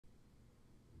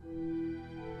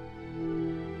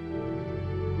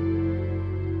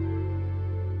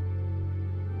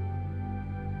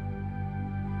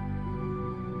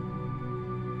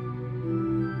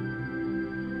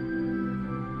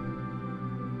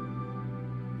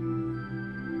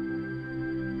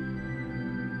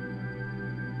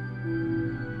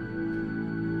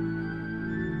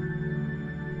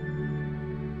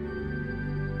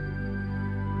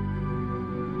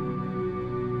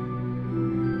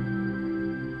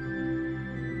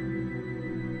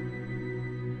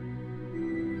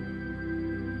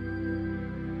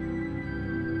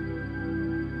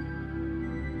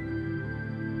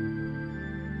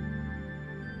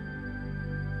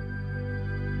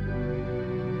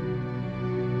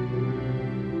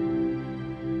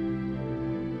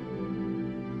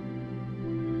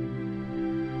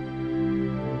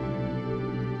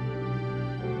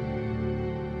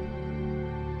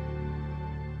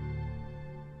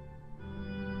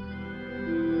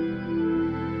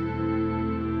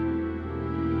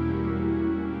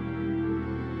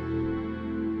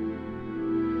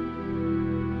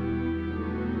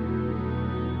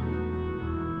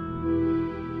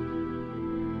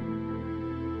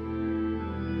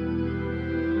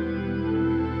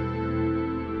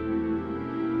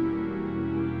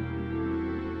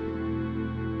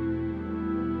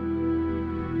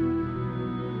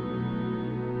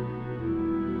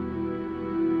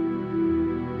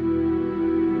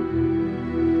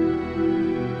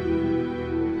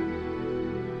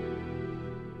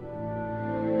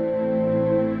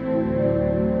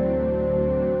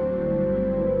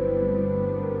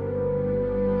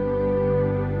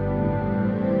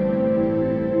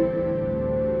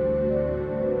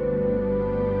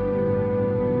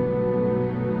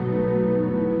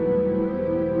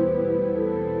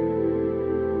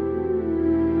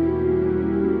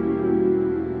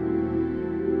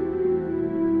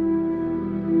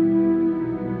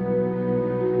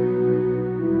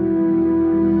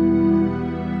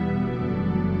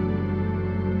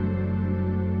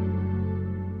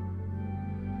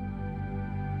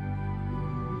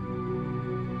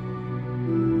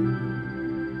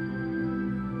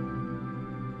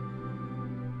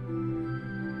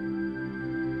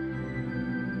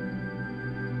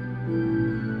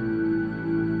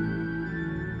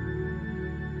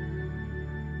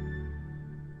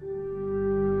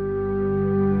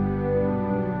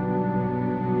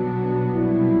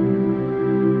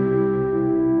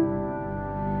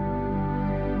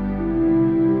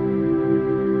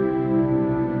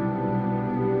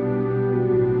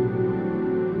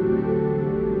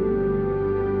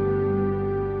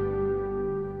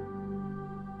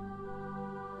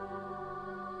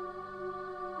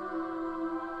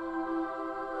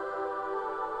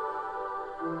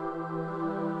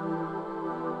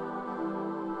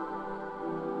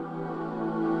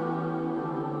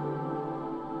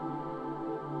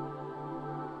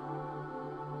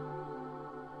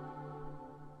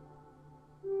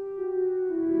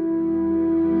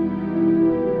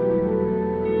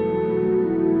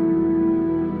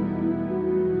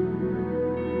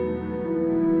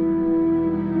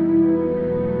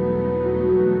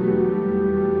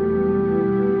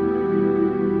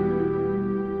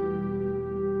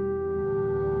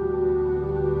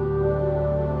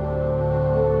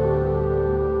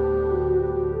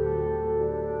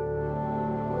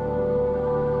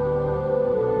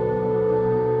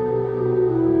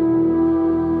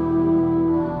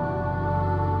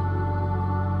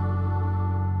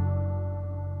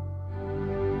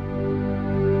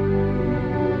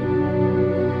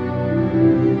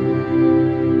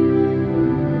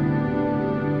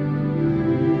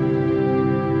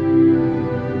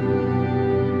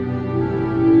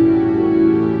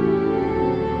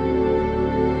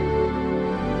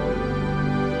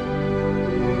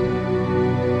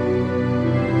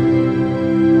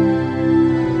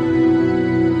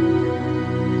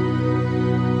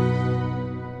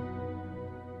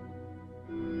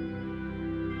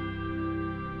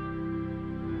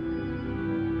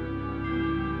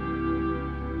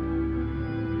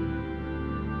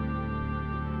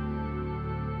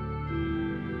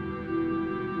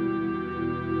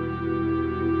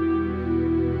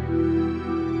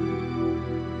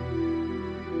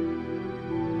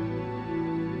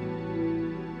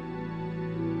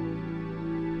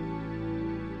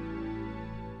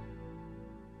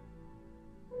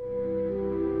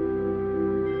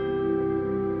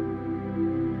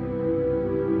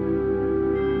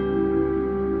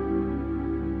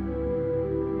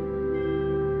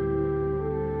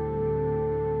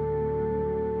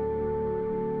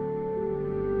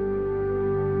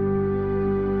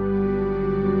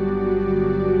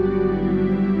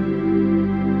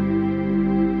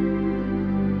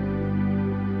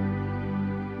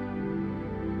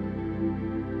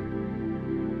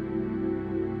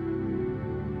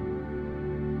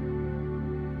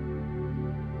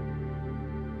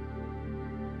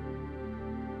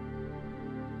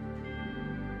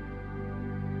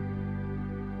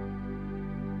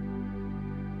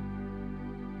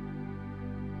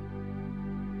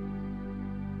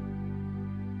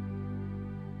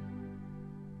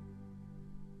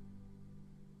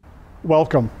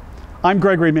Welcome. I'm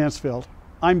Gregory Mansfield.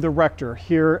 I'm the rector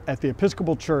here at the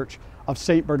Episcopal Church of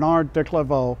St. Bernard de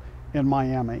Clairvaux in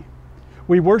Miami.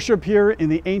 We worship here in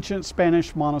the ancient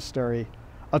Spanish monastery,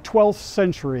 a 12th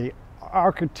century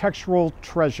architectural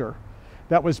treasure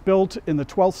that was built in the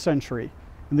 12th century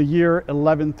in the year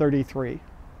 1133.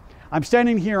 I'm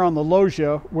standing here on the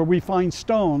loggia where we find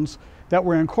stones that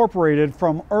were incorporated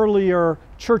from earlier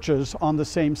churches on the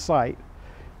same site.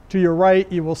 To your right,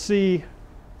 you will see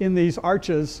in these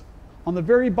arches, on the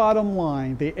very bottom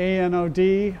line, the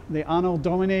ANOD, the Anno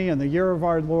Domini, and the year of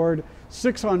our Lord,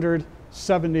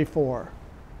 674.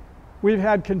 We've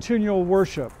had continual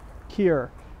worship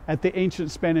here at the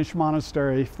ancient Spanish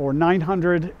monastery for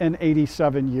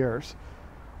 987 years.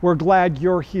 We're glad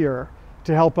you're here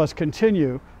to help us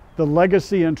continue the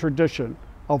legacy and tradition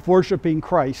of worshiping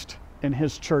Christ in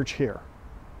His church here.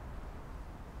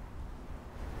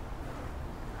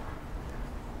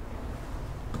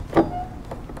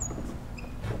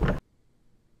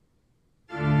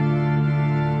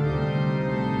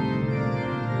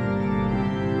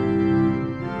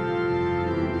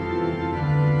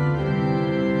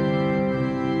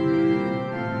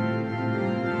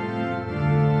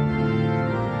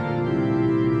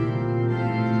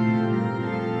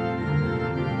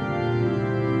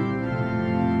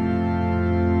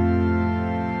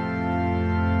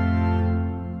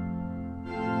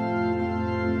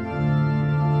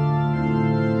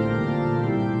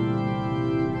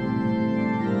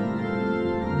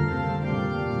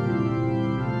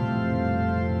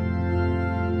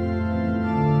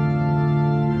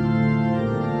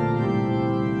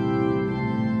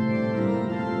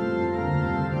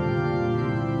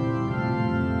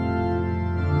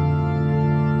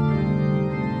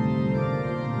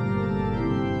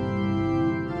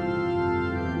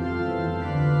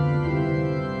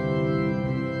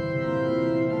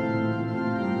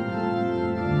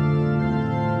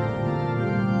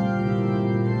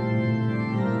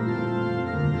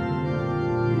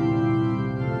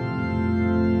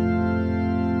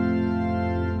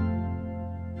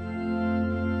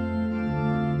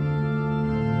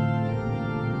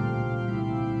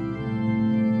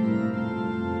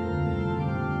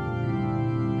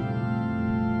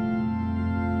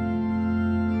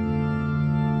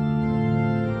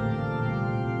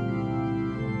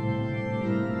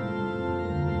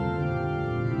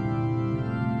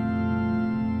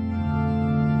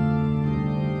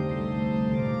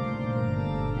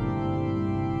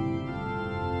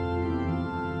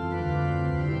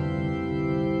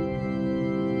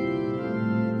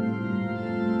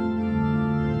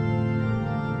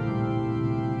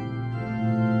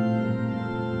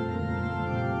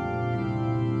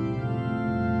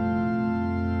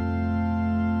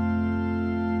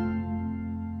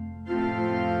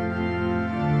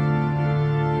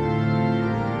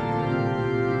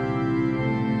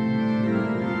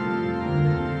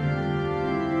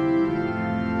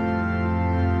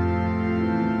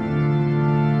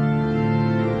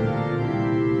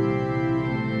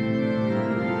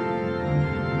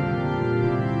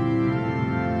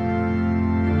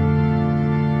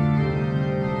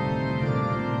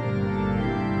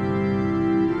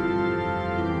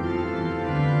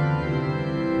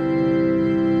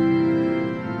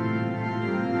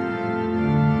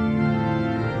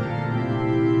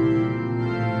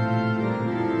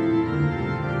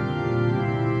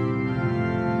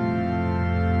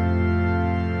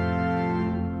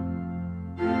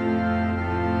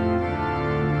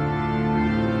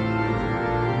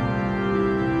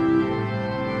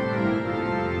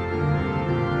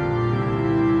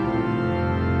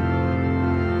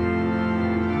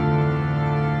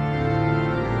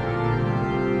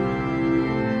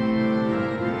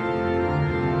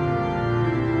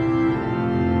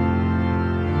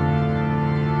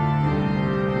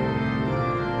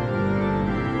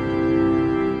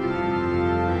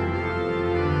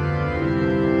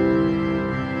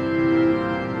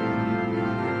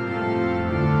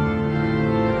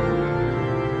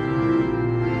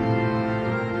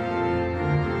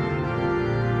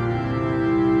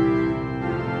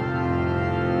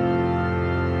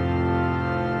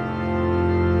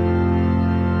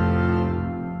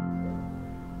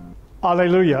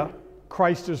 Alleluia,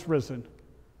 Christ is risen.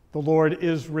 The Lord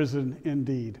is risen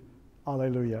indeed.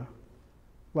 Alleluia.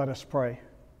 Let us pray.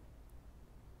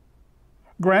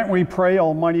 Grant, we pray,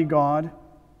 Almighty God,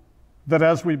 that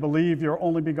as we believe your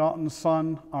only begotten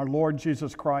Son, our Lord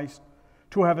Jesus Christ,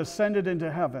 to have ascended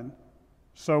into heaven,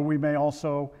 so we may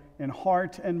also in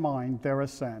heart and mind there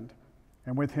ascend,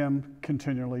 and with him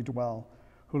continually dwell,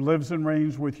 who lives and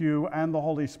reigns with you and the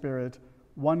Holy Spirit,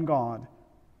 one God,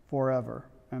 forever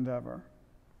and ever.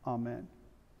 Amen.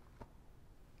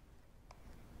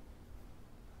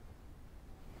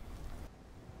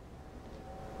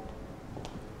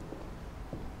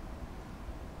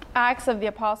 Acts of the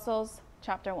Apostles,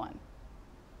 chapter 1.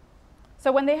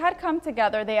 So when they had come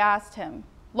together, they asked him,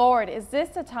 "Lord, is this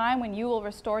the time when you will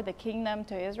restore the kingdom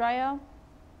to Israel?"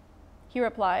 He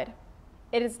replied,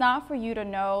 "It is not for you to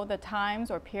know the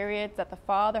times or periods that the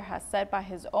Father has set by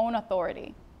his own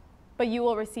authority, but you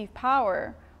will receive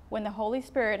power when the Holy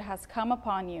Spirit has come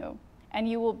upon you, and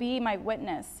you will be my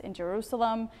witness in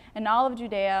Jerusalem and all of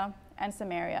Judea and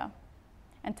Samaria,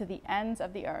 and to the ends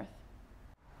of the earth."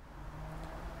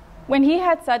 When he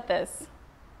had said this,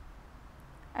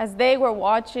 as they were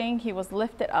watching, he was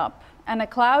lifted up, and a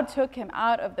cloud took him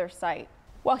out of their sight.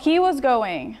 While he was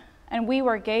going, and we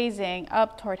were gazing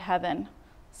up toward heaven,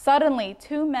 suddenly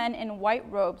 2 men in white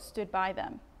robes stood by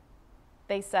them.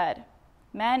 They said,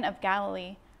 "Men of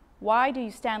Galilee, why do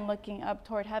you stand looking up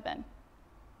toward heaven?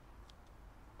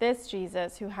 This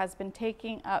Jesus, who has been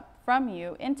taken up from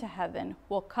you into heaven,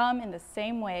 will come in the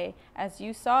same way as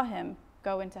you saw him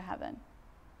go into heaven."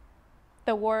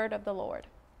 The word of the Lord.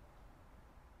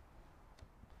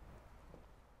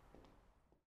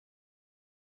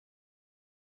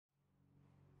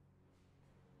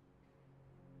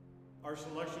 Our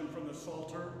selection from the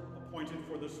Psalter appointed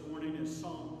for this morning is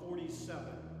Psalm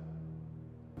 47.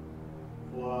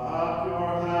 Clap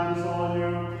your hands, all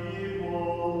you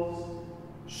peoples.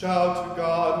 Shout to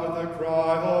God with a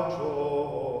cry of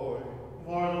joy.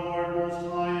 For the Lord Most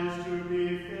High is to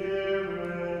be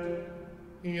feared.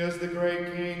 He is the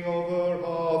great King over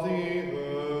all the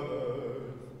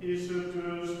earth. He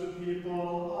subdues the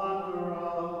people under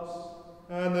us,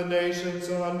 And the nations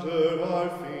under our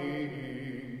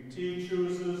feet. He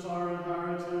chooses our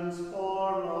inheritance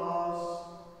for us.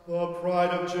 The pride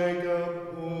of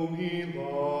Jacob, whom he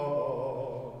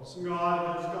loves.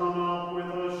 God has gone up with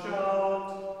a shout.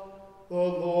 The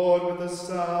Lord with the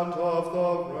sound of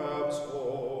the ram's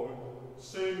horn.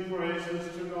 Sing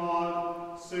praises to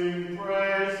God. Sing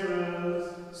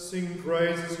praises. Sing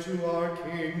praises to our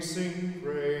King, sing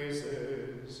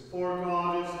praises. For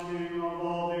God is King of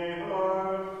all the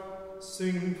earth.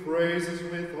 Sing praises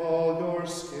with all your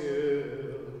skill.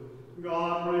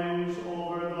 God reigns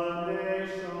over the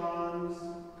nations.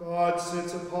 God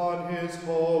sits upon his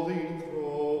holy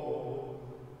throne.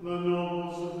 The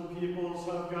nobles of the peoples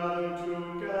have gathered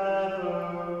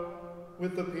together.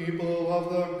 With the people of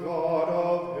the God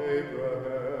of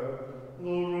Abraham. The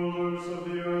rulers of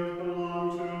the earth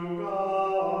belong to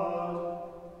God.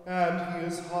 And he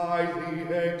is highly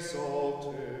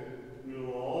exalted.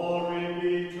 Glory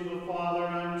be to the Father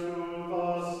and to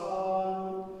the Son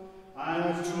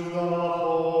and to the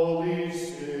Holy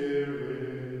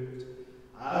Spirit,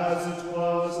 as it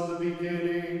was in the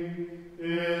beginning,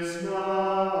 is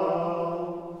now,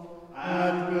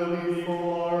 and will be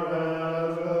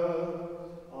forever.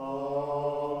 Amen.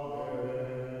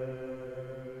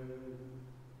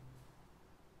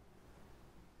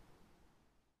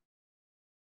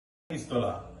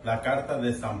 Epístola, la carta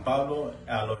de San Pablo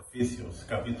a los Efesios,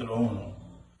 capítulo 1.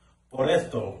 Por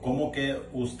esto, como que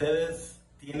ustedes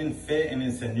tienen fe en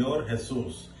el Señor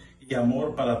Jesús y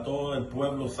amor para todo el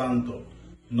pueblo santo,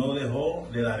 no dejó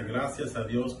de dar gracias a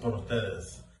Dios por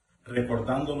ustedes,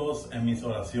 recordándolos en mis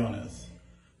oraciones.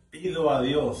 Pido a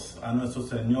Dios, a nuestro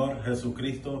Señor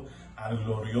Jesucristo, al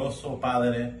glorioso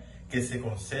Padre, que se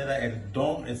conceda el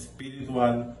don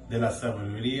espiritual de la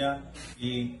sabiduría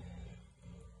y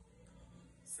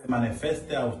se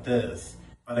manifieste a ustedes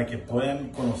para que puedan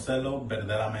conocerlo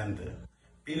verdaderamente.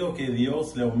 Pido que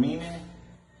Dios le ilumine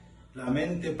la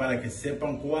mente para que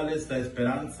sepan cuál es la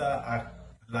esperanza a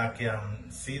la que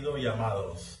han sido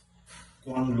llamados,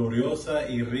 cuán gloriosa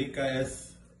y rica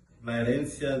es la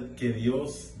herencia que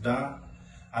Dios da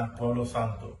al pueblo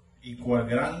santo, y cuán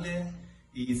grande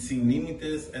y sin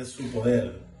límites es su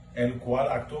poder, el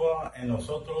cual actúa en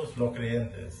nosotros los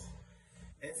creyentes.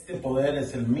 Este poder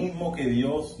es el mismo que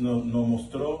Dios nos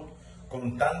mostró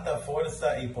con tanta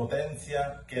fuerza y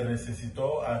potencia que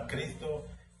resucitó a Cristo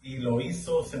y lo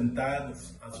hizo sentar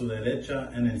a su derecha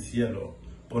en el cielo,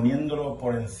 poniéndolo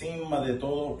por encima de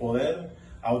todo poder,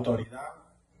 autoridad,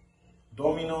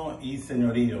 dominio y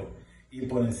señorío, y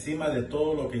por encima de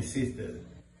todo lo que existe,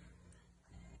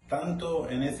 tanto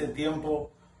en ese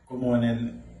tiempo como en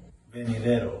el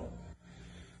venidero.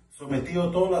 Sometió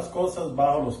todas las cosas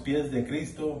bajo los pies de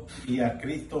Cristo, y a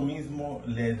Cristo mismo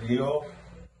le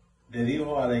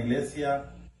dijo a la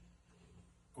iglesia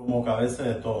como cabeza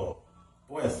de todo.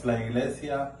 Pues la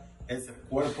iglesia es el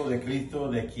cuerpo de Cristo,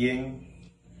 de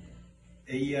quien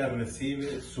ella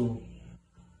recibe su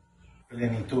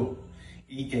plenitud,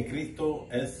 y que Cristo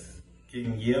es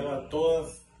quien lleva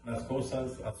todas las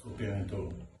cosas a su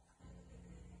plenitud.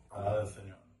 Palabra del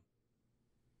Señor.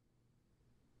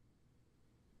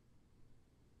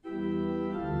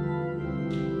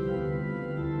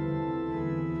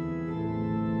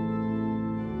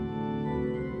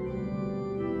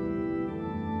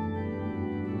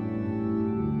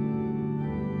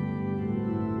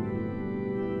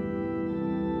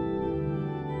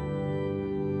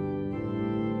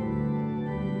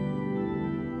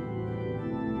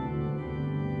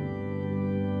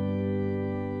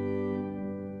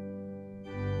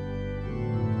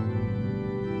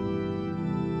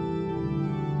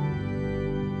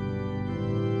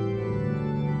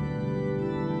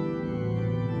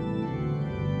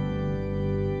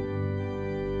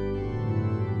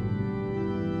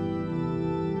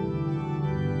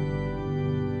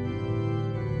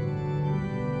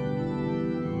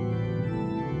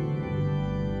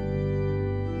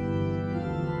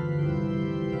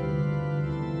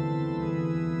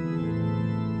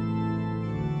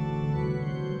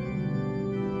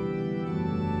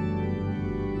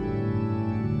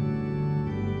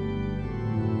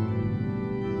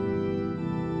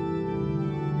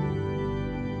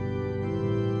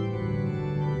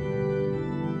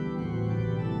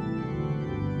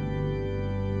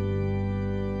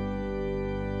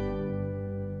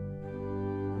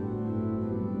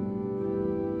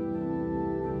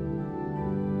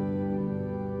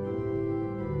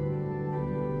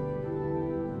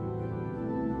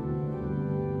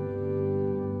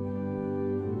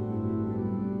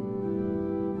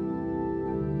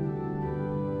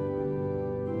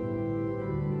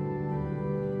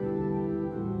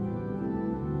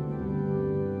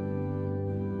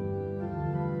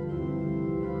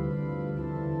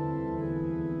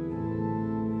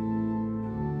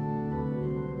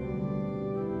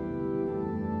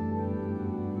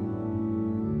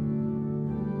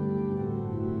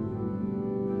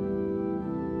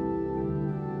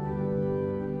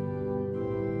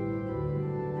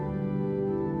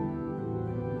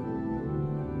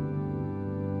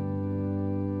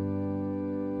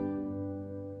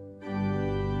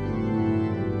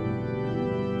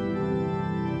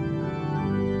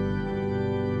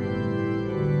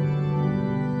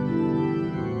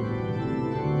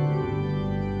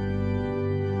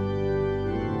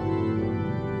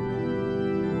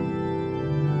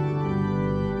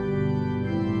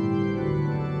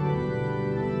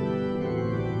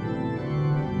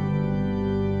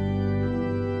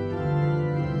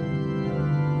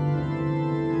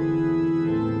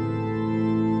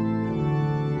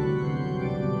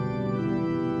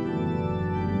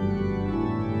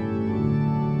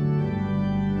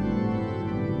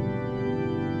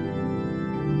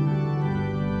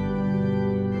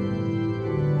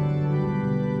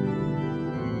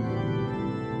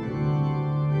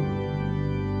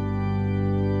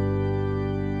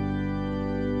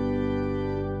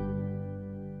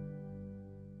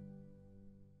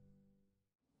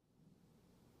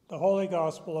 The Holy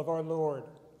Gospel of our Lord,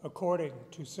 according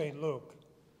to St. Luke.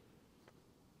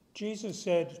 Jesus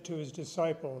said to his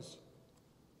disciples,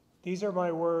 "These are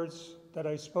my words that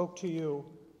I spoke to you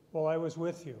while I was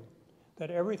with you, that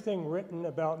everything written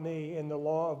about me in the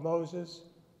law of Moses,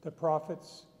 the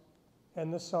prophets,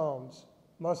 and the Psalms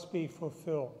must be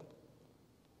fulfilled."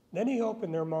 Then he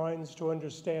opened their minds to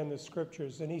understand the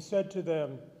scriptures, and he said to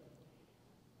them,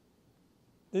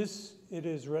 "This it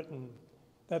is written,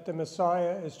 that the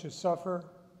Messiah is to suffer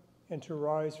and to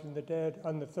rise from the dead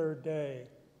on the third day,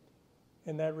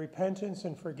 and that repentance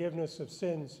and forgiveness of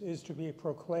sins is to be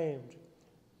proclaimed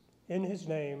in his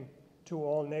name to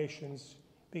all nations,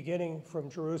 beginning from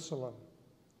Jerusalem.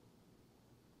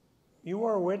 You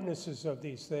are witnesses of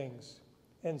these things,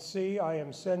 and see, I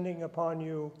am sending upon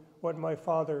you what my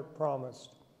Father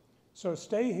promised. So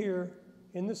stay here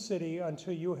in the city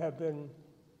until you have been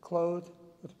clothed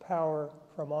with power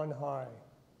from on high."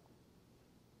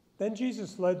 Then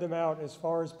Jesus led them out as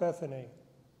far as Bethany,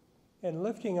 and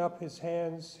lifting up his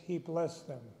hands, he blessed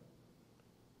them.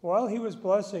 While he was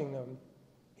blessing them,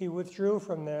 he withdrew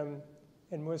from them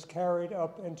and was carried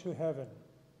up into heaven.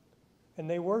 And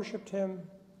they worshipped him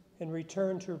and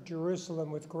returned to Jerusalem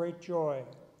with great joy,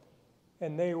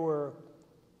 and they were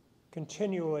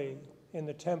continually in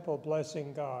the temple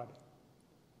blessing God.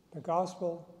 The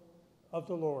Gospel of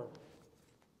the Lord.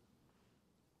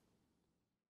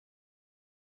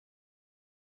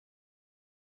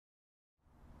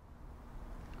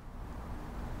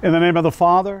 In the name of the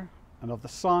Father, and of the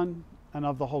Son, and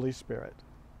of the Holy Spirit.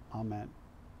 Amen.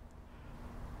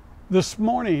 This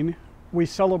morning, we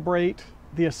celebrate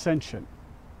the Ascension.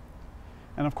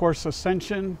 And of course,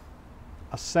 Ascension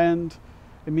ascend.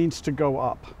 It means to go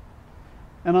up.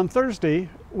 And on Thursday,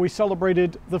 we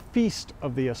celebrated the Feast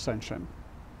of the Ascension,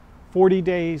 40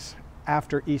 days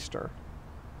after Easter.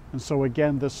 And so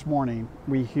again this morning,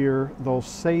 we hear those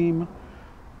same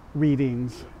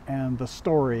readings and the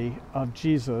story of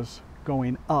Jesus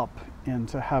going up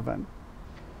into heaven.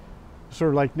 Sort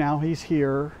of like now he's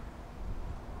here,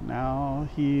 now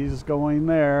he's going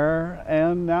there,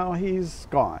 and now he's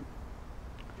gone.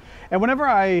 And whenever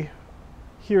I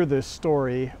hear this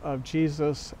story of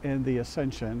Jesus and the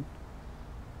Ascension,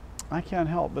 I can't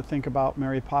help but think about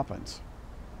Mary Poppins.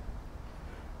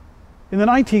 In the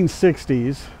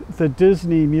 1960s, the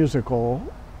Disney musical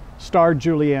starred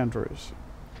Julie Andrews.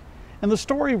 And the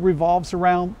story revolves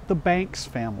around the Banks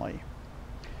family.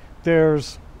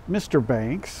 There's Mr.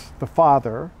 Banks, the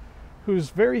father, who's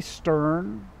very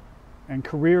stern and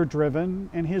career-driven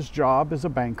in his job as a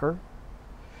banker.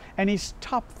 And he's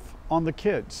tough on the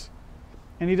kids.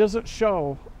 And he doesn't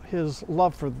show his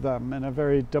love for them in a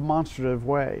very demonstrative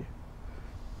way.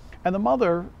 And the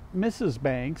mother, Mrs.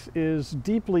 Banks, is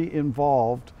deeply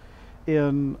involved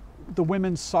in the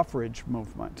women's suffrage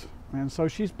movement. And so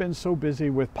she's been so busy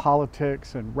with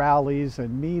politics and rallies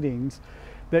and meetings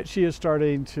that she is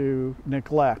starting to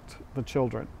neglect the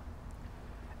children.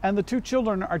 And the two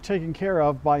children are taken care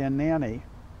of by a nanny.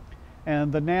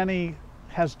 And the nanny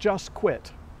has just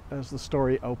quit, as the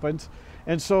story opens.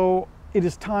 And so it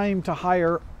is time to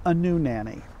hire a new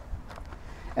nanny.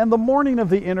 And the morning of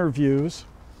the interviews,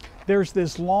 there's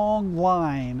this long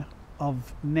line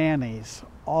of nannies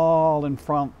all in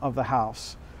front of the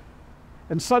house.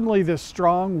 And suddenly this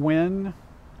strong wind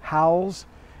howls,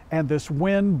 and this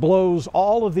wind blows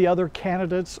all of the other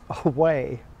candidates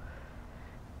away.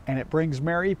 And it brings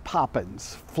Mary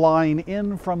Poppins flying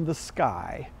in from the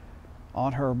sky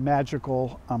on her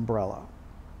magical umbrella.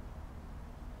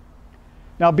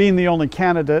 Now, being the only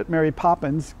candidate, Mary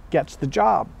Poppins gets the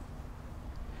job.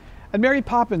 And Mary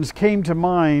Poppins came to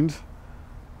mind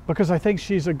because I think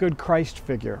she's a good Christ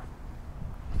figure.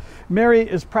 Mary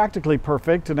is practically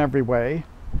perfect in every way,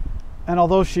 and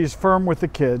although she's firm with the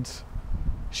kids,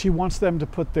 she wants them to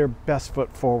put their best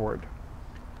foot forward.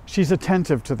 She's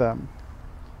attentive to them,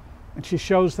 and she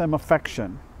shows them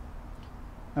affection.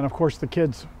 And of course, the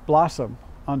kids blossom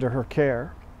under her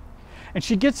care. And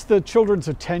she gets the children's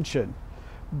attention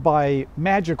by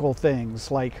magical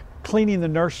things like cleaning the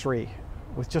nursery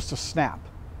with just a snap,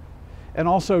 and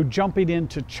also jumping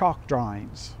into chalk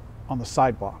drawings on the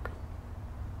sidewalk.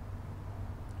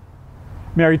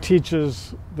 Mary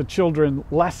teaches the children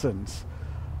lessons,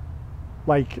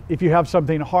 like if you have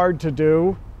something hard to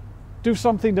do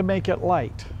something to make it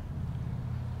light.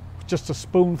 Just a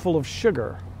spoonful of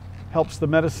sugar helps the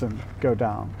medicine go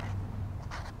down.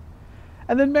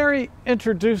 And then Mary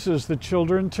introduces the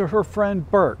children to her friend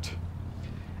Bert.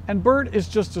 And Bert is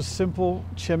just a simple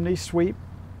chimney sweep.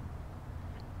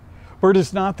 Bert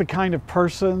is not the kind of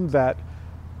person that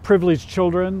privileged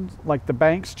children, like the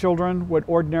Banks children, would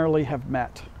ordinarily have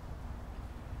met.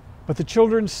 But the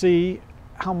children see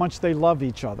how much they love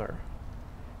each other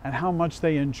and how much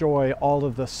they enjoy all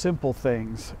of the simple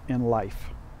things in life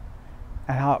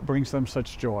and how it brings them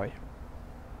such joy.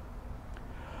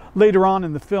 Later on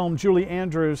in the film, Julie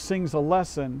Andrews sings a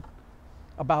lesson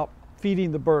about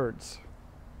feeding the birds.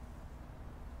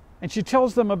 And she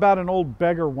tells them about an old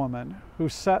beggar woman who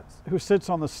sits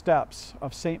on the steps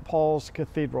of St. Paul's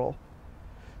Cathedral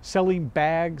selling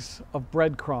bags of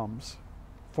breadcrumbs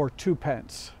for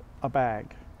 2p a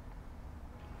bag.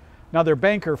 Now, their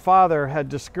banker father had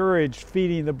discouraged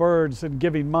feeding the birds and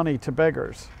giving money to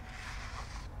beggars.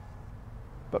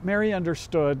 But Mary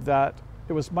understood that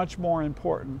it was much more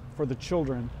important for the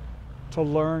children to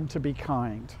learn to be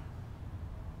kind.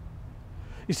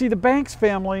 You see, the Banks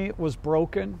family was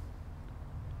broken,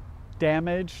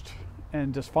 damaged,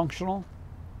 and dysfunctional.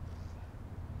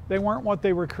 They weren't what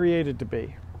they were created to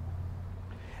be.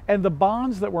 And the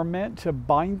bonds that were meant to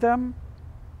bind them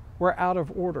were out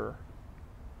of order,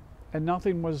 and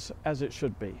nothing was as it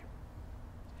should be.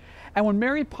 And when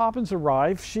Mary Poppins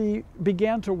arrived, she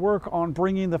began to work on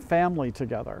bringing the family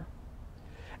together.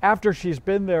 After she's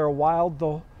been there a while,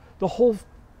 the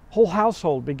whole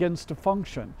household begins to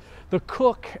function. The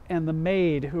cook and the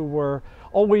maid, who were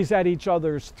always at each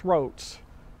other's throats,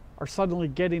 are suddenly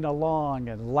getting along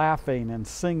and laughing and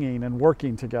singing and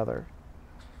working together.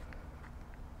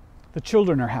 The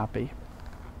children are happy.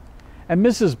 And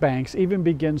Mrs. Banks even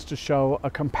begins to show a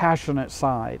compassionate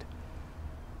side.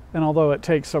 And although it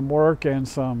takes some work and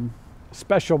some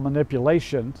special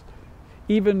manipulations,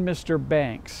 even Mr.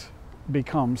 Banks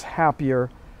becomes happier,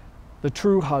 the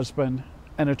true husband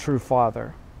and a true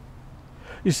father.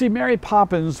 You see, Mary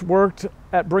Poppins worked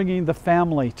at bringing the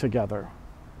family together.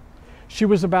 She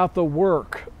was about the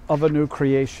work of a new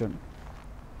creation.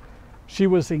 She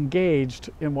was engaged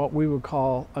in what we would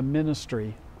call a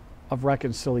ministry of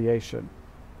reconciliation.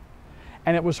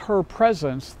 And it was her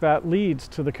presence that leads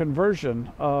to the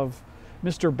conversion of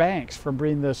Mr. Banks from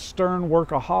being this stern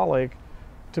workaholic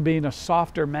to being a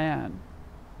softer man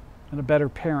and a better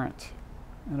parent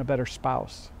and a better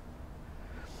spouse.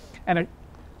 And at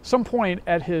some point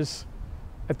at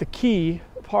the key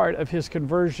part of his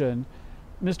conversion,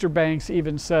 Mr. Banks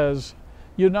even says,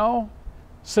 you know,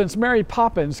 since Mary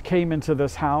Poppins came into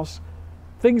this house,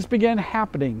 things began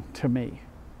happening to me.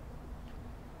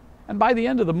 And by the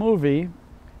end of the movie,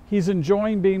 he's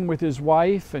enjoying being with his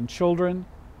wife and children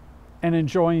and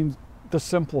enjoying the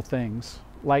simple things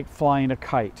like flying a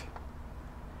kite.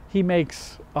 He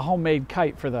makes a homemade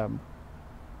kite for them,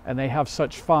 and they have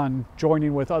such fun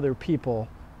joining with other people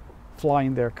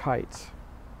flying their kites.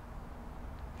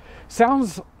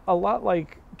 Sounds a lot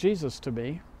like Jesus to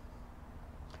me.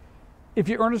 If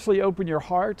you earnestly open your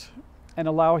heart and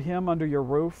allow Him under your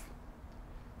roof,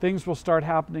 things will start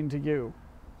happening to you.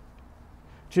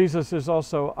 Jesus is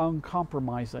also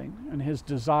uncompromising in His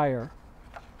desire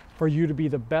for you to be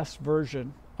the best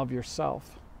version of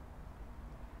yourself.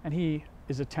 And He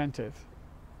is attentive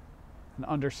and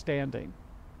understanding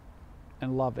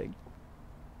and loving.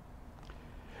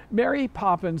 Mary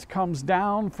Poppins comes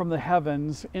down from the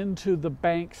heavens into the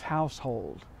Banks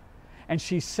household, and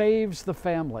she saves the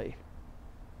family.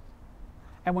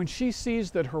 And when she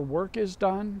sees that her work is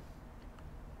done,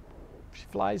 she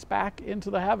flies back into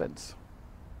the heavens.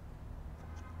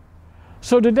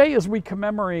 So today, as we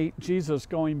commemorate Jesus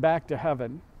going back to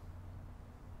heaven,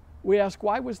 we ask,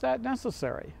 why was that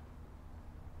necessary?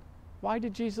 Why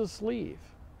did Jesus leave?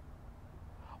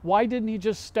 Why didn't He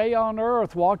just stay on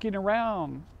earth, walking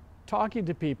around, talking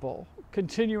to people,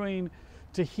 continuing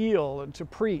to heal and to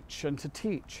preach and to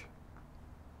teach?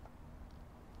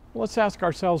 Well, let's ask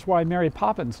ourselves why Mary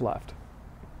Poppins left.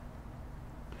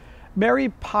 Mary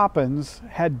Poppins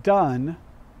had done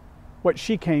what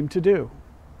she came to do.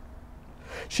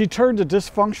 She turned a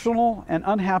dysfunctional and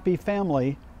unhappy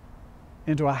family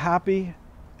into a happy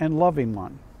and loving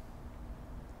one.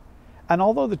 And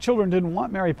although the children didn't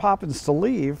want Mary Poppins to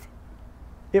leave,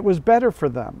 it was better for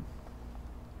them.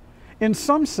 In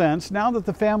some sense, now that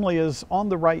the family is on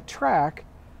the right track,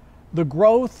 the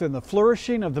growth and the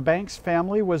flourishing of the Banks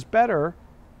family was better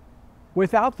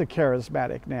without the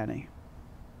charismatic nanny.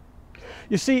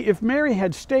 You see, if Mary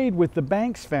had stayed with the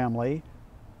Banks family,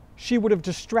 she would have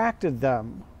distracted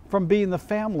them from being the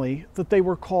family that they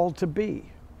were called to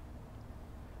be.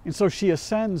 And so she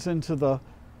ascends into the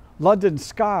London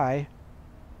sky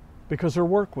because her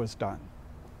work was done.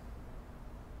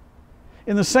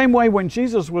 In the same way, when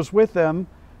Jesus was with them,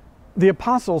 the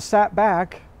apostles sat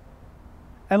back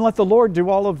and let the Lord do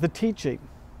all of the teaching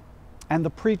and the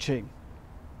preaching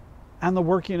and the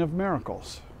working of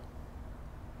miracles.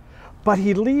 But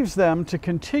He leaves them to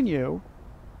continue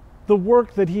the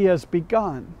work that He has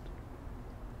begun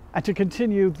and to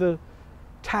continue the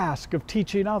task of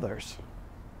teaching others.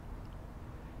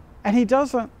 And He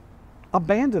doesn't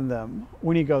abandon them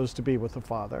when He goes to be with the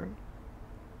Father.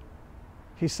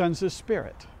 He sends His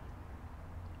Spirit.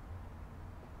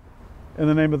 In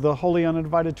the name of the Holy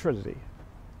Uninvited Trinity,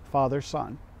 Father,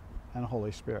 Son, and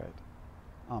Holy Spirit.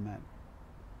 Amen.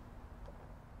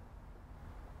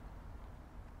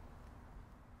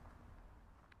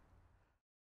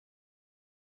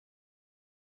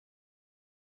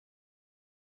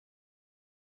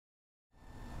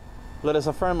 Let us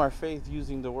affirm our faith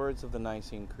using the words of the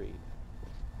Nicene Creed.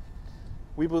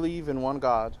 We believe in one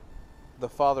God, the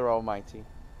Father Almighty,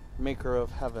 maker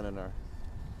of heaven and earth,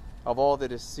 of all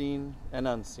that is seen and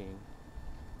unseen.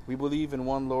 We believe in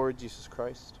one Lord Jesus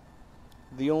Christ,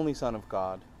 the only Son of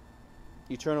God,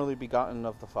 eternally begotten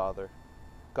of the Father,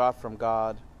 God from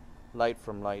God, light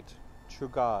from light, true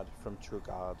God from true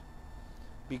God,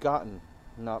 begotten,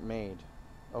 not made,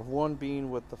 of one being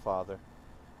with the Father.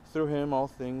 Through Him all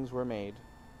things were made.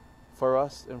 For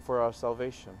us and for our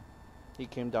salvation, He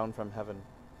came down from heaven.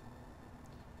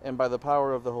 And by the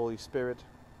power of the Holy Spirit,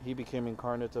 He became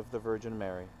incarnate of the Virgin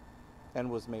Mary,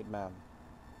 and was made man.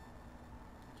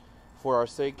 For our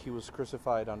sake He was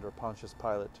crucified under Pontius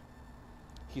Pilate.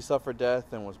 He suffered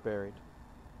death and was buried.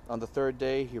 On the third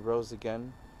day He rose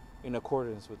again, in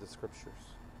accordance with the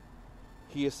Scriptures.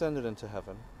 He ascended into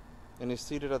heaven, and is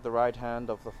seated at the right hand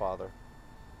of the Father.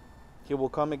 He will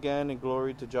come again in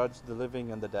glory to judge the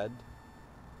living and the dead,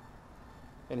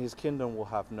 and His kingdom will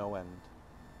have no end.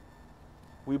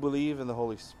 We believe in the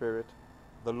Holy Spirit,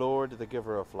 the Lord, the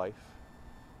giver of life,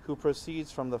 who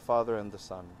proceeds from the Father and the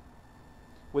Son.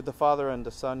 With the Father and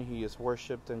the Son he is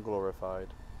worshipped and glorified.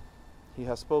 He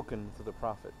has spoken through the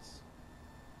prophets.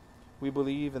 We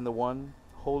believe in the one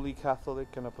holy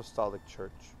Catholic and Apostolic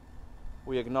Church.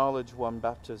 We acknowledge one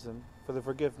baptism for the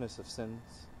forgiveness of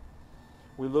sins.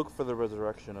 We look for the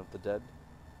resurrection of the dead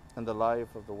and the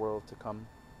life of the world to come.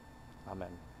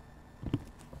 Amen.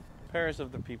 Prayers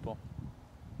of the people.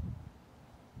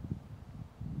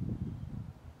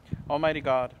 Almighty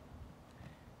God,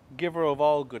 giver of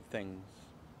all good things,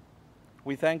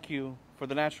 we thank you for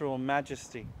the natural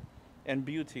majesty and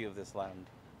beauty of this land.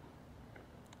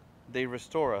 They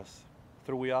restore us,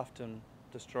 though we often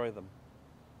destroy them.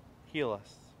 Heal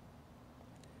us.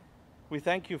 We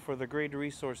thank you for the great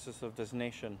resources of this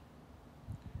nation.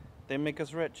 They make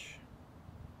us rich,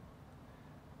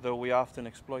 though we often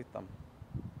exploit them.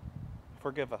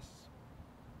 Forgive us.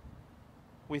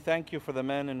 We thank you for the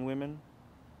men and women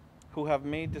who have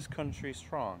made this country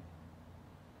strong.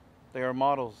 They are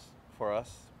models for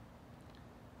us,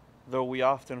 though we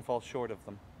often fall short of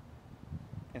them.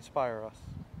 Inspire us.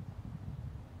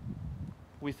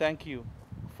 We thank you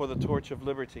for the torch of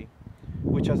liberty,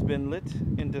 which has been lit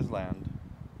in this land.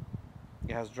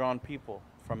 It has drawn people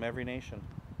from every nation,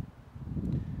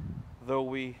 though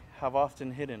we have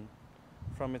often hidden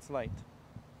from its light.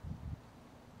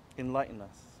 Enlighten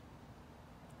us.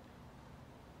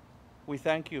 We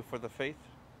thank you for the faith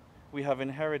we have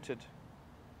inherited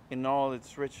in all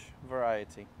its rich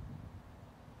variety.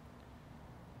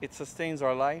 It sustains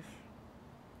our life,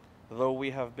 though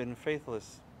we have been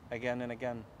faithless again and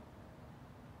again.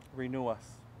 Renew us.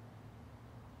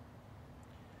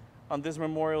 On this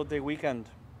Memorial Day weekend,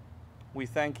 we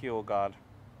thank you, O God,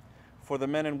 for the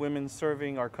men and women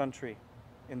serving our country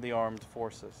in the armed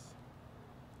forces.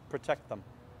 Protect them.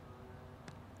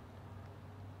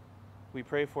 We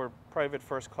pray for Private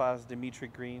First Class Dimitri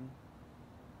Green,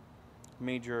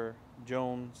 Major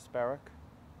Joan Sparrock,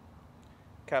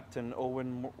 Captain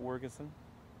Owen Wergeson,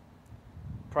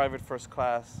 Private First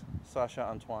Class Sasha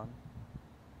Antoine.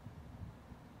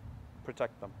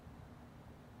 Protect them.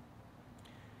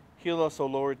 Heal us, O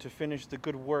Lord, to finish the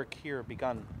good work here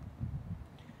begun.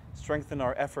 Strengthen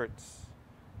our efforts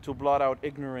to blot out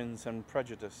ignorance and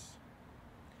prejudice,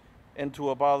 and to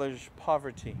abolish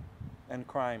poverty and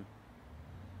crime.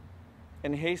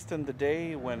 And hasten the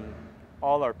day when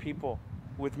all our people,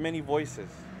 with many voices,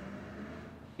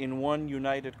 in one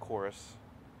united chorus,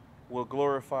 will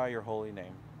glorify your holy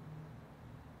name.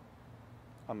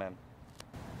 Amen.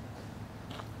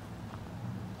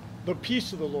 The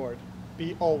peace of the Lord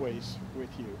be always with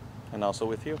you. And also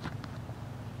with you.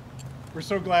 We're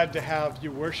so glad to have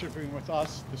you worshiping with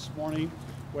us this morning,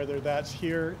 whether that's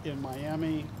here in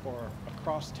Miami or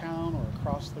across town or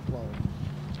across the globe.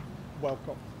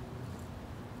 Welcome.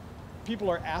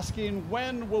 People are asking,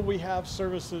 when will we have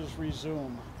services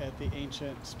resume at the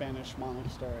ancient Spanish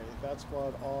monastery? That's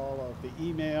what all of the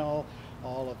email,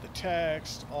 all of the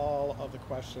text, all of the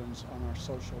questions on our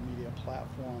social media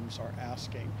platforms are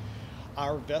asking.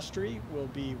 Our vestry will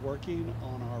be working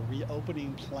on our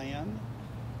reopening plan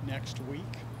next week,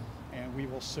 and we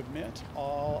will submit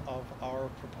all of our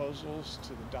proposals to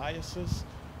the diocese,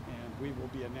 and we will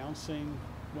be announcing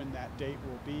when that date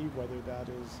will be, whether that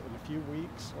is in a few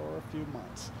weeks or a few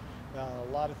months.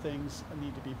 A lot of things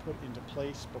need to be put into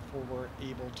place before we're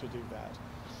able to do that.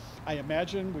 I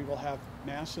imagine we will have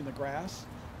Mass in the grass,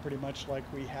 pretty much like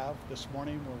we have this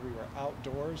morning where we were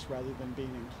outdoors rather than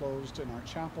being enclosed in our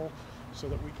chapel, so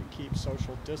that we can keep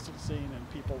social distancing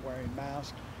and people wearing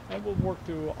masks. And we'll work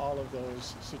through all of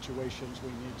those situations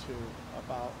we need to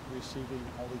about receiving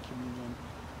Holy Communion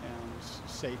and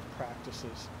safe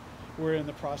practices. We're in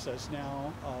the process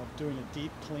now of doing a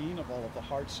deep clean of all of the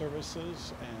heart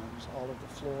services and all of the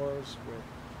floors with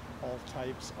all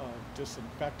types of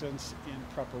disinfectants in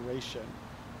preparation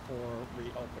for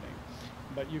reopening.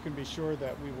 But you can be sure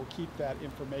that we will keep that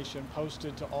information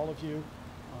posted to all of you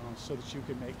so that you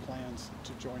can make plans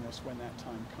to join us when that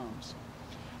time comes.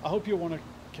 I hope you'll want to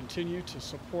continue to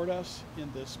support us in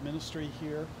this ministry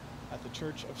here at the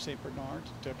Church of St. Bernard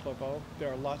de Clairvaux.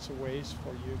 There are lots of ways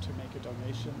for you to make a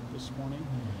donation this morning.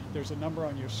 There's a number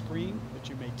on your screen that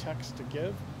you may text to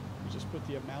give. You just put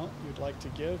the amount you'd like to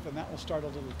give, and that will start a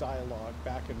little dialogue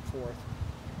back and forth.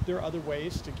 There are other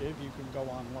ways to give. You can go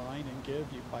online and give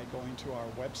by going to our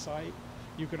website.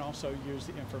 You can also use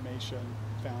the information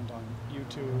found on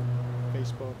YouTube,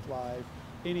 Facebook Live.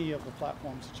 Any of the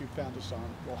platforms that you found us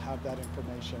on will have that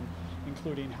information,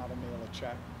 including how to mail a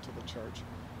check to the church.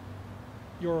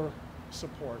 Your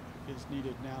support is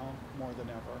needed now more than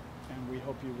ever, and we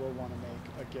hope you will want to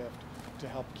make a gift to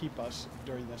help keep us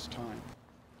during this time.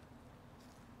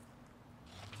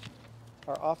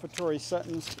 Our offertory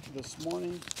sentence this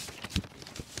morning.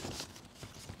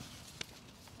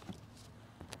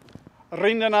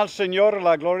 Rinden al Señor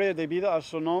la gloria debida a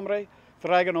su nombre,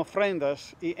 traigan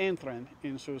ofrendas y entren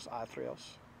en sus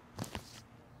atrios.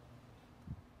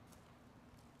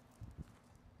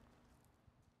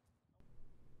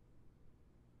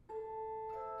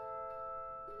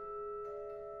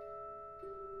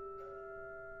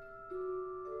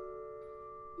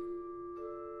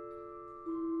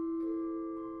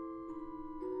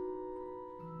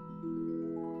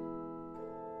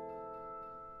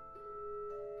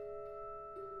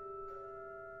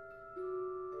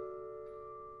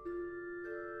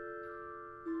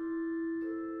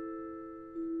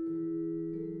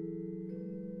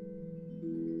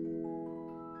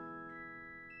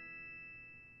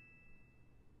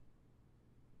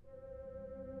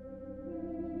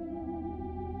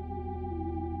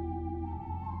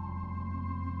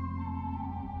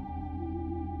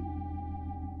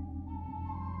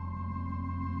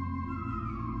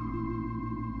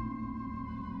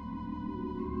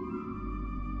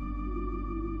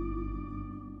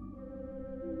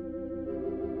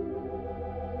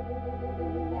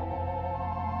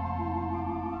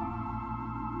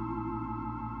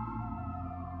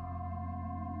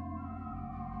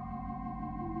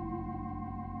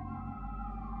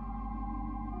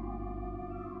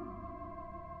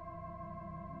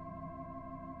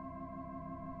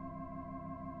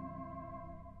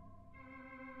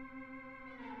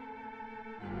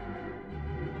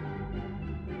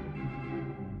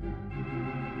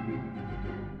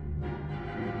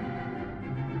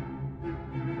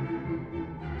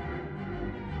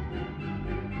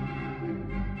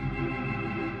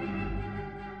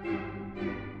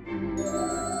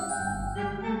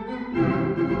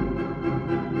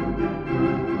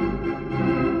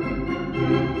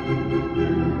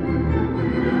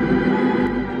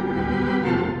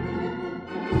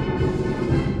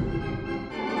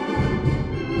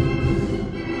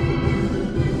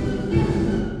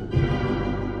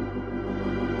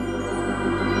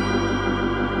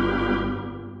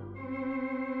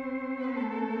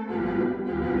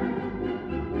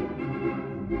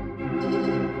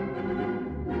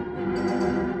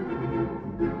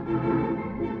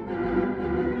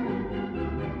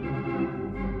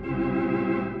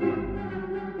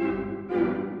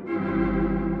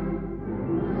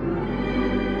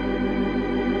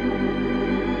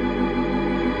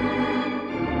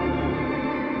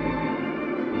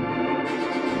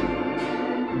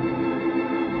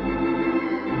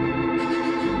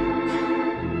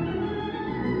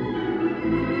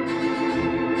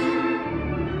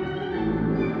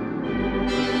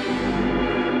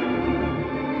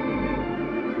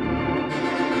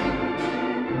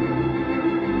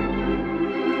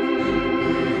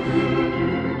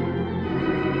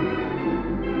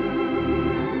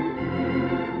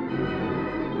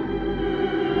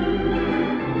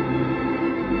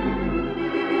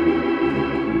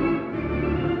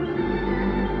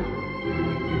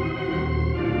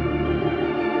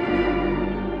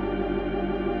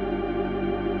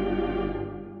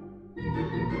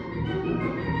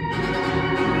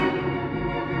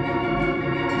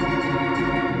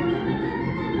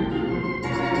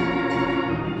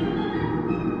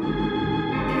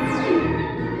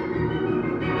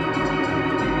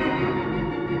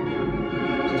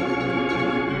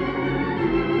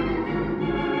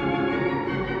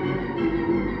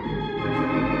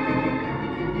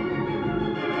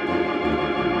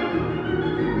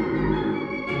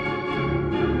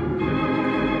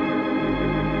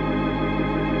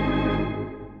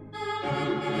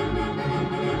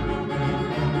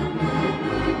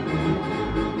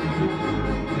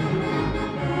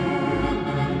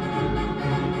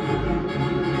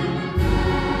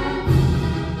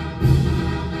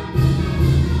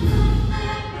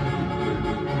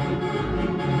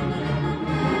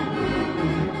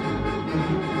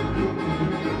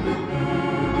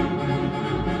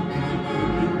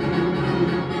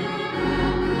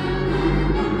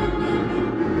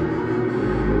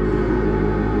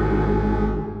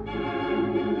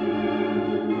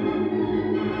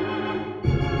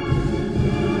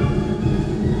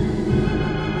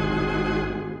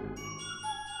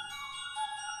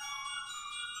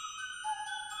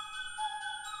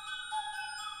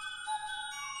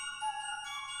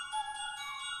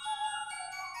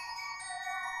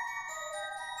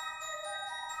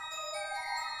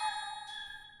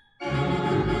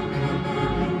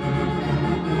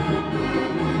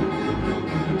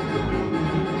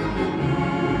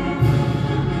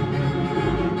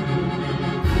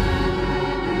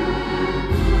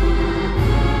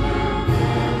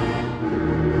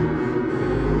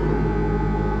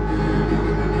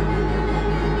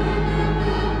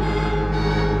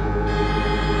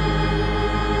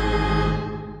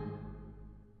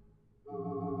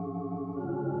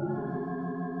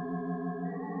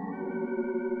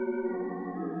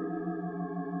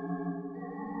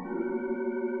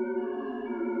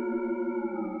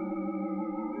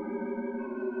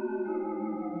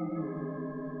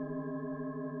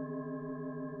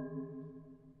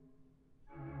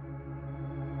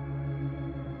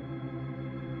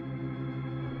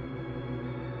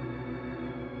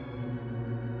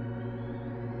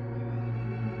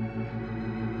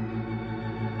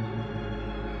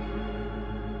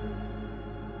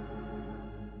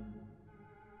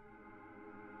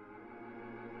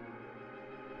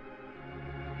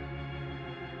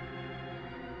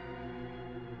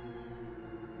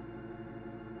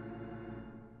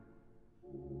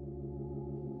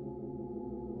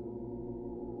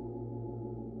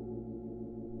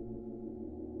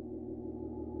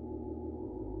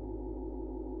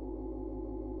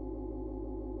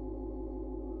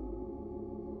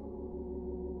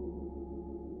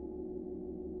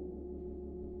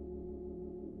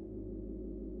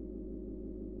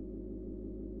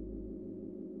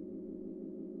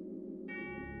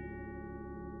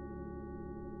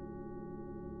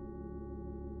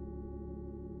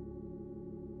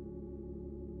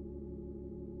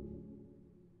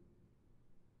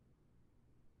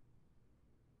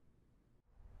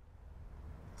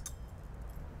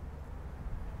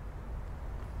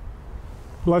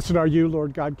 Blessed are you,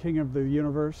 Lord God, King of the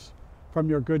universe. From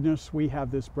your goodness we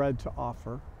have this bread to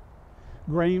offer.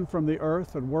 Grain from the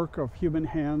earth and work of human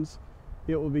hands,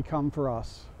 it will become for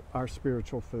us our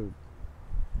spiritual food.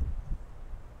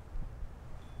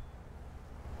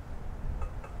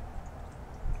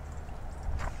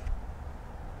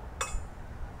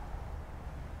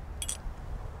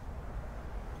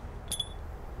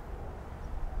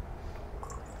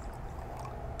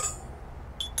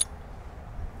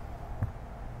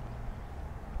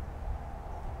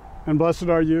 And blessed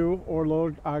are you, O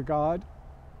Lord our God.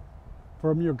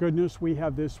 From your goodness we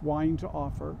have this wine to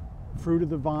offer. Fruit of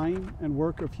the vine and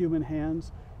work of human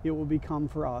hands, it will become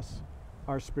for us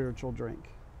our spiritual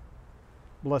drink.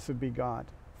 Blessed be God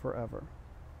forever.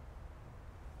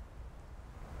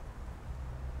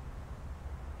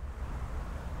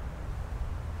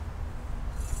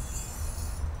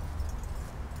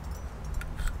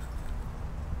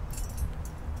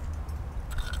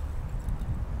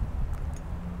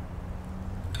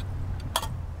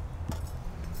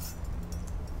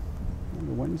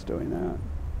 The wind's doing that.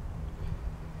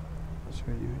 I'll show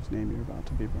you his name, you're about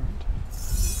to be burned.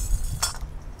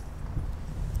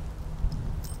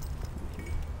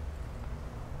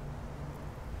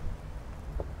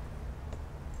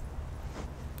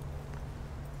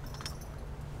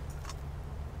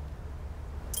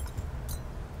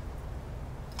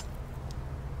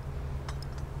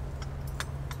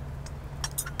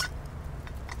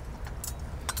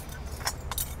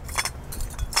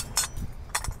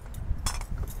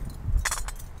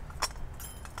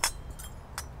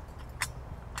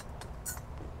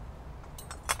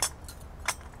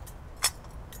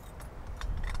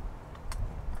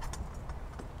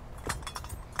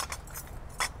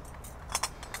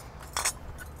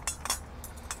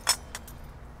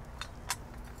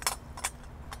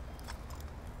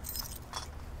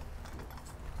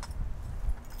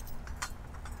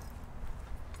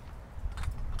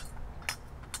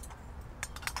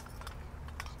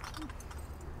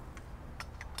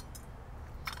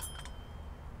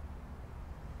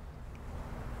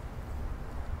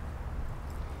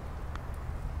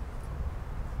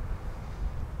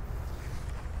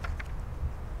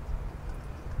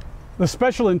 The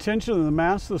special intention of the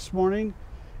Mass this morning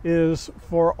is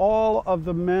for all of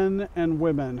the men and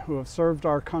women who have served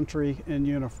our country in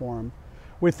uniform,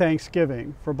 with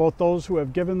thanksgiving for both those who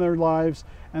have given their lives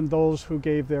and those who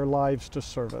gave their lives to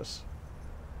service.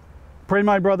 Pray,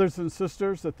 my brothers and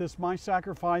sisters, that this my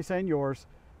sacrifice and yours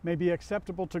may be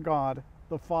acceptable to God,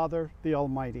 the Father, the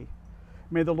Almighty.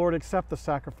 May the Lord accept the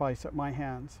sacrifice at my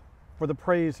hands for the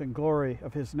praise and glory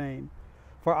of his name,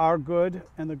 for our good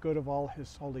and the good of all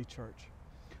his holy church.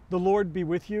 The Lord be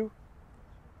with you.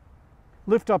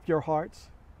 Lift up your hearts.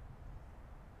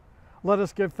 Let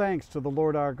us give thanks to the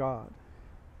Lord our God.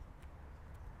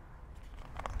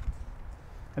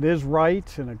 It is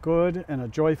right and a good and a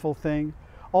joyful thing,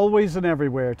 always and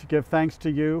everywhere, to give thanks to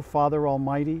you, Father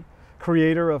Almighty,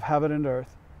 Creator of heaven and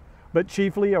earth. But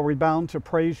chiefly are we bound to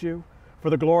praise you for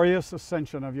the glorious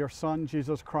ascension of your Son,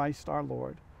 Jesus Christ our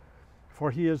Lord. For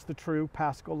he is the true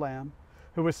Paschal Lamb,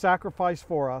 who was sacrificed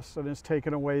for us and has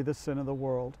taken away the sin of the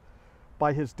world.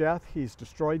 By his death, he's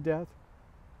destroyed death.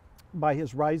 By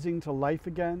his rising to life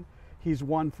again, he's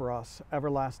won for us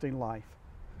everlasting life.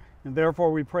 And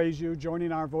therefore we praise you,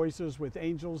 joining our voices with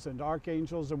angels and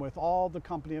archangels and with all the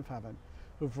company of heaven,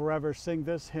 who forever sing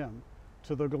this hymn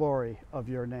to the glory of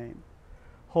your name.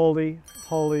 Holy,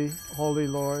 holy, holy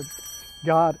Lord,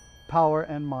 God, power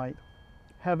and might,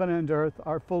 heaven and earth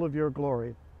are full of your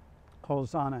glory.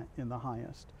 Hosanna in the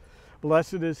highest.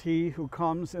 Blessed is he who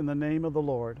comes in the name of the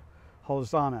Lord.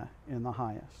 Hosanna in the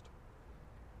highest.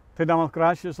 Te damos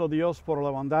gracias, oh Dios, por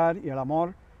la bondad y el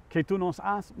amor que tú nos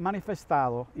has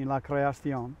manifestado en la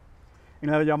creación, en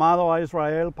el llamado a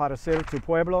Israel para ser tu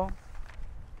pueblo,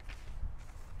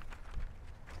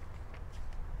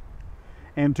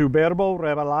 en tu verbo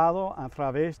revelado a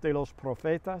través de los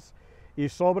profetas, y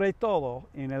sobre todo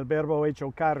en el verbo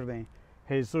hecho carne,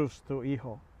 Jesús tu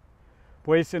Hijo.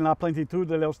 Pues en la plenitud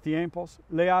de los tiempos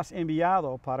le has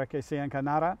enviado para que se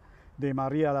encarnara de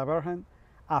María la Virgen,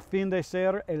 a fin de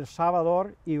ser el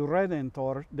Salvador y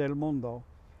Redentor del mundo.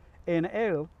 En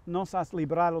él nos has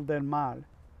librado del mal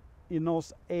y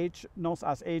nos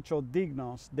has hecho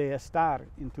dignos de estar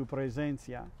en tu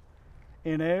presencia.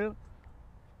 En él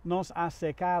nos has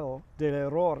secado del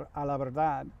error a la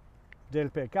verdad, del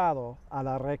pecado a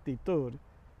la rectitud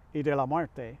y de la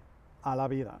muerte a la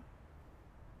vida.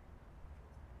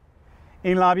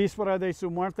 En la víspera de su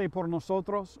muerte por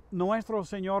nosotros, nuestro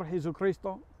Señor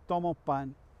Jesucristo tomó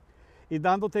pan y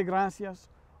dándote gracias,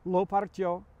 lo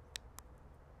partió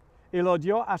Y lo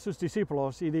dio a sus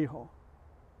discípulos y dijo,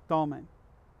 tomen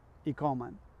y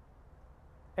coman.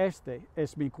 Este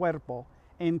es mi cuerpo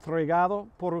entregado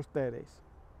por ustedes.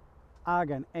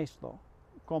 Hagan esto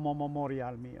como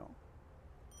memorial mío.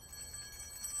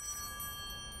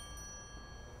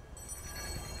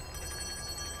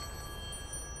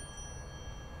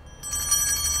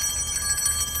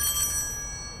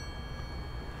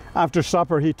 After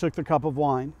supper, he took the cup of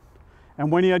wine, and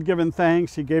when he had given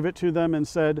thanks, he gave it to them and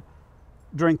said,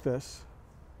 drink this,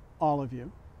 all of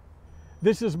you.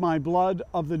 This is my blood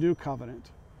of the new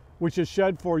covenant, which is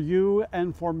shed for you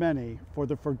and for many for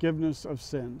the forgiveness of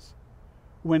sins.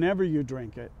 Whenever you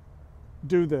drink it,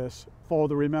 do this for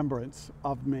the remembrance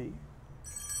of me.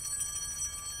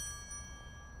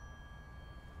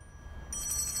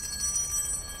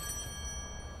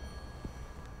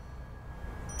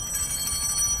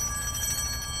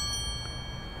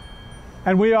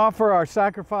 And we offer our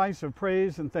sacrifice of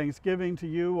praise and thanksgiving to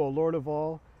you, O Lord of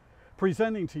all,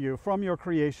 presenting to you from your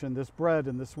creation this bread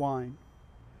and this wine.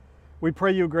 We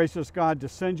pray you, gracious God, to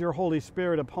send your Holy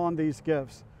Spirit upon these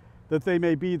gifts, that they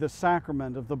may be the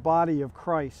sacrament of the body of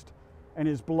Christ and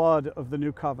his blood of the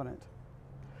new covenant.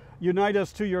 Unite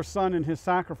us to your Son and his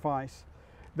sacrifice,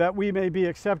 that we may be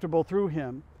acceptable through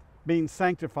him, being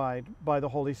sanctified by the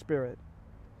Holy Spirit.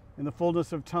 In the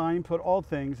fullness of time, put all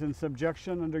things in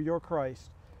subjection under your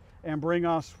Christ, and bring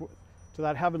us to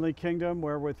that heavenly kingdom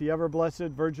where with the ever-blessed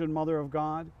Virgin Mother of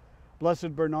God,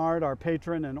 Blessed Bernard, our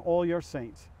patron, and all your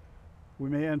saints, we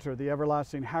may enter the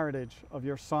everlasting heritage of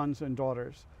your sons and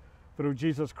daughters. Through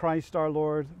Jesus Christ our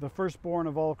Lord, the firstborn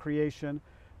of all creation,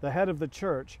 the head of the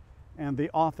church, and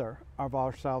the author of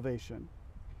our salvation.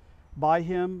 By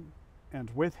him,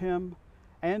 and with him,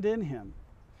 and in him,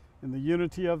 in the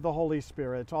unity of the Holy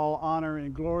Spirit, all honor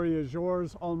and glory is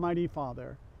yours, Almighty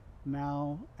Father,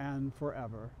 now and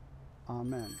forever.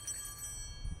 Amen.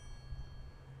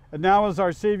 And now, as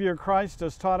our Savior Christ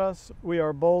has taught us, we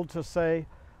are bold to say,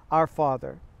 Our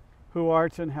Father, who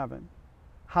art in heaven,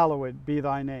 hallowed be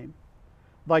thy name.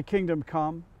 Thy kingdom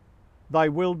come, thy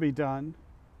will be done,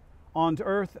 on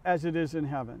earth as it is in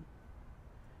heaven.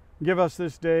 Give us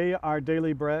this day our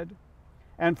daily bread,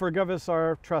 and forgive us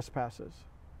our trespasses,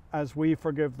 as we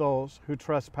forgive those who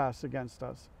trespass against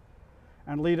us.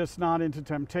 And lead us not into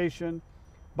temptation,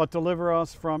 but deliver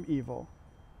us from evil.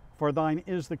 For thine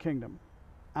is the kingdom,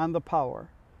 and the power,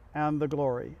 and the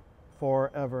glory,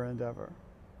 forever and ever.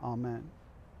 Amen.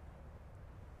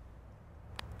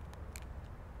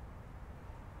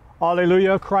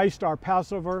 Alleluia, Christ our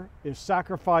Passover is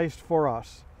sacrificed for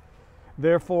us.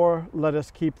 Therefore, let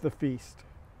us keep the feast.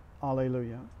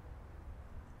 Alleluia.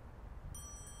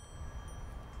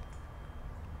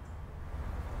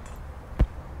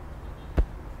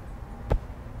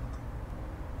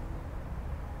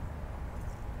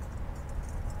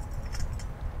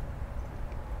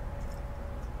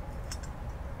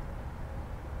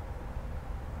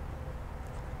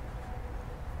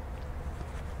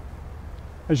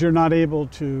 As you're not able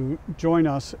to join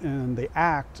us in the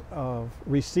act of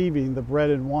receiving the bread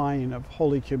and wine of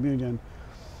Holy Communion,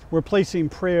 we're placing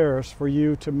prayers for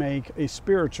you to make a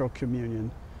spiritual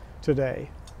communion today.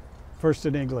 First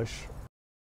in English.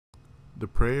 The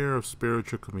prayer of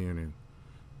spiritual communion.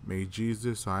 May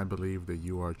Jesus, I believe that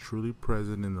you are truly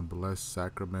present in the blessed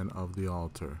sacrament of the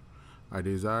altar. I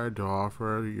desire to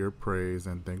offer your praise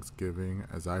and thanksgiving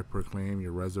as I proclaim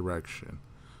your resurrection.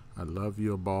 I love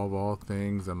you above all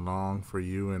things and long for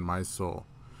you in my soul.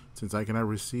 Since I cannot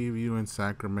receive you in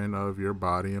sacrament of your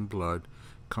body and blood,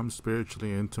 come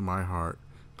spiritually into my heart.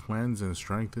 Cleanse and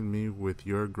strengthen me with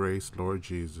your grace, Lord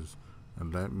Jesus,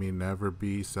 and let me never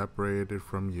be separated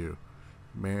from you.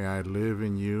 May I live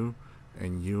in you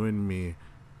and you in me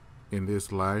in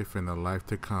this life and the life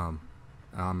to come.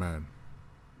 Amen.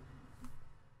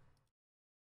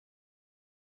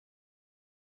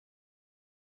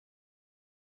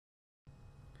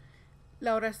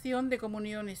 La oración de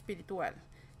comunión espiritual.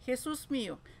 Jesús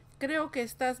mío, creo que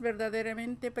estás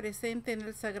verdaderamente presente en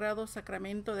el sagrado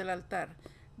sacramento del altar.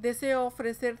 Deseo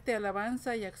ofrecerte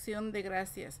alabanza y acción de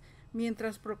gracias,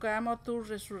 mientras proclamo tu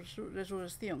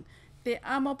resurrección. Te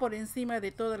amo por encima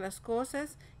de todas las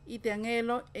cosas y te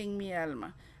anhelo en mi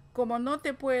alma. Como no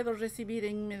te puedo recibir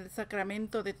en el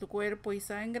sacramento de tu cuerpo y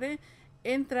sangre,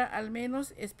 entra al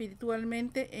menos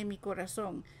espiritualmente en mi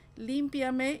corazón.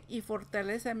 Límpiame y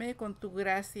fortalézame con tu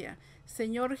gracia,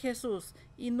 Señor Jesús,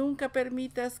 y nunca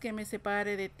permitas que me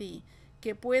separe de ti,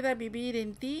 que pueda vivir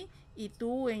en ti y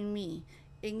tú en mí,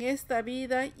 en esta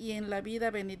vida y en la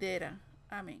vida venidera.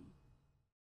 Amén.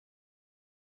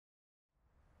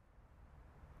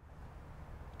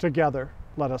 Together,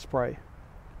 let us pray.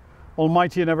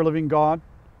 Almighty and ever-living God,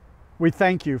 we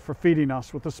thank you for feeding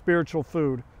us with the spiritual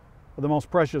food of the most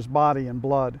precious body and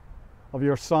blood of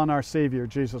your Son, our Savior,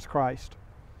 Jesus Christ,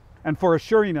 and for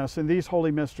assuring us in these holy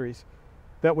mysteries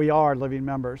that we are living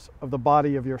members of the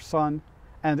body of your Son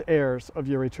and heirs of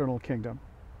your eternal kingdom.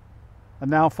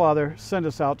 And now, Father, send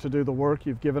us out to do the work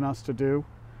you've given us to do,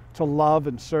 to love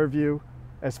and serve you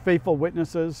as faithful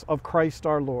witnesses of Christ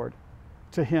our Lord.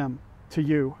 To him, to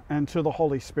you, and to the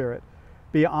Holy Spirit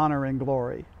be honor and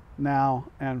glory, now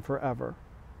and forever.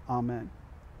 Amen.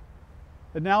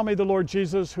 And now may the Lord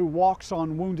Jesus, who walks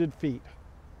on wounded feet,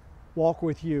 walk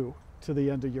with you to the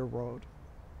end of your road.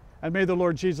 And may the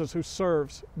Lord Jesus, who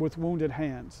serves with wounded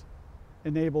hands,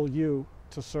 enable you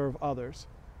to serve others.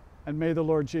 And may the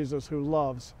Lord Jesus, who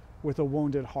loves with a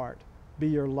wounded heart, be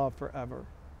your love forever.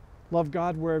 Love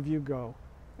God wherever you go,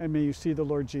 and may you see the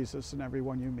Lord Jesus in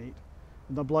everyone you meet.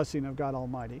 And the blessing of God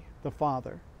Almighty, the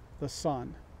Father, the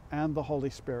Son, and the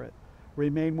Holy Spirit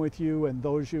remain with you and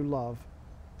those you love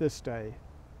this day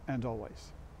and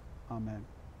always. Amen.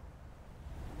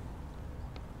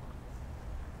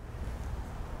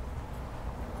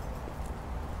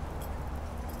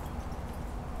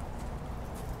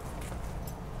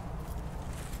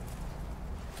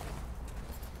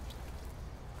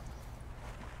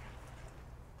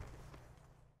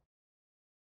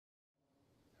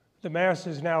 The Mass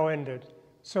is now ended.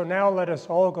 So now let us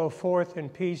all go forth in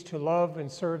peace to love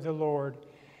and serve the Lord.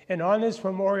 And on this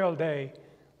Memorial Day,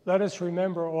 let us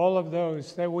remember all of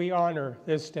those that we honor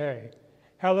this day.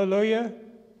 Hallelujah,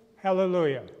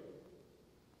 hallelujah.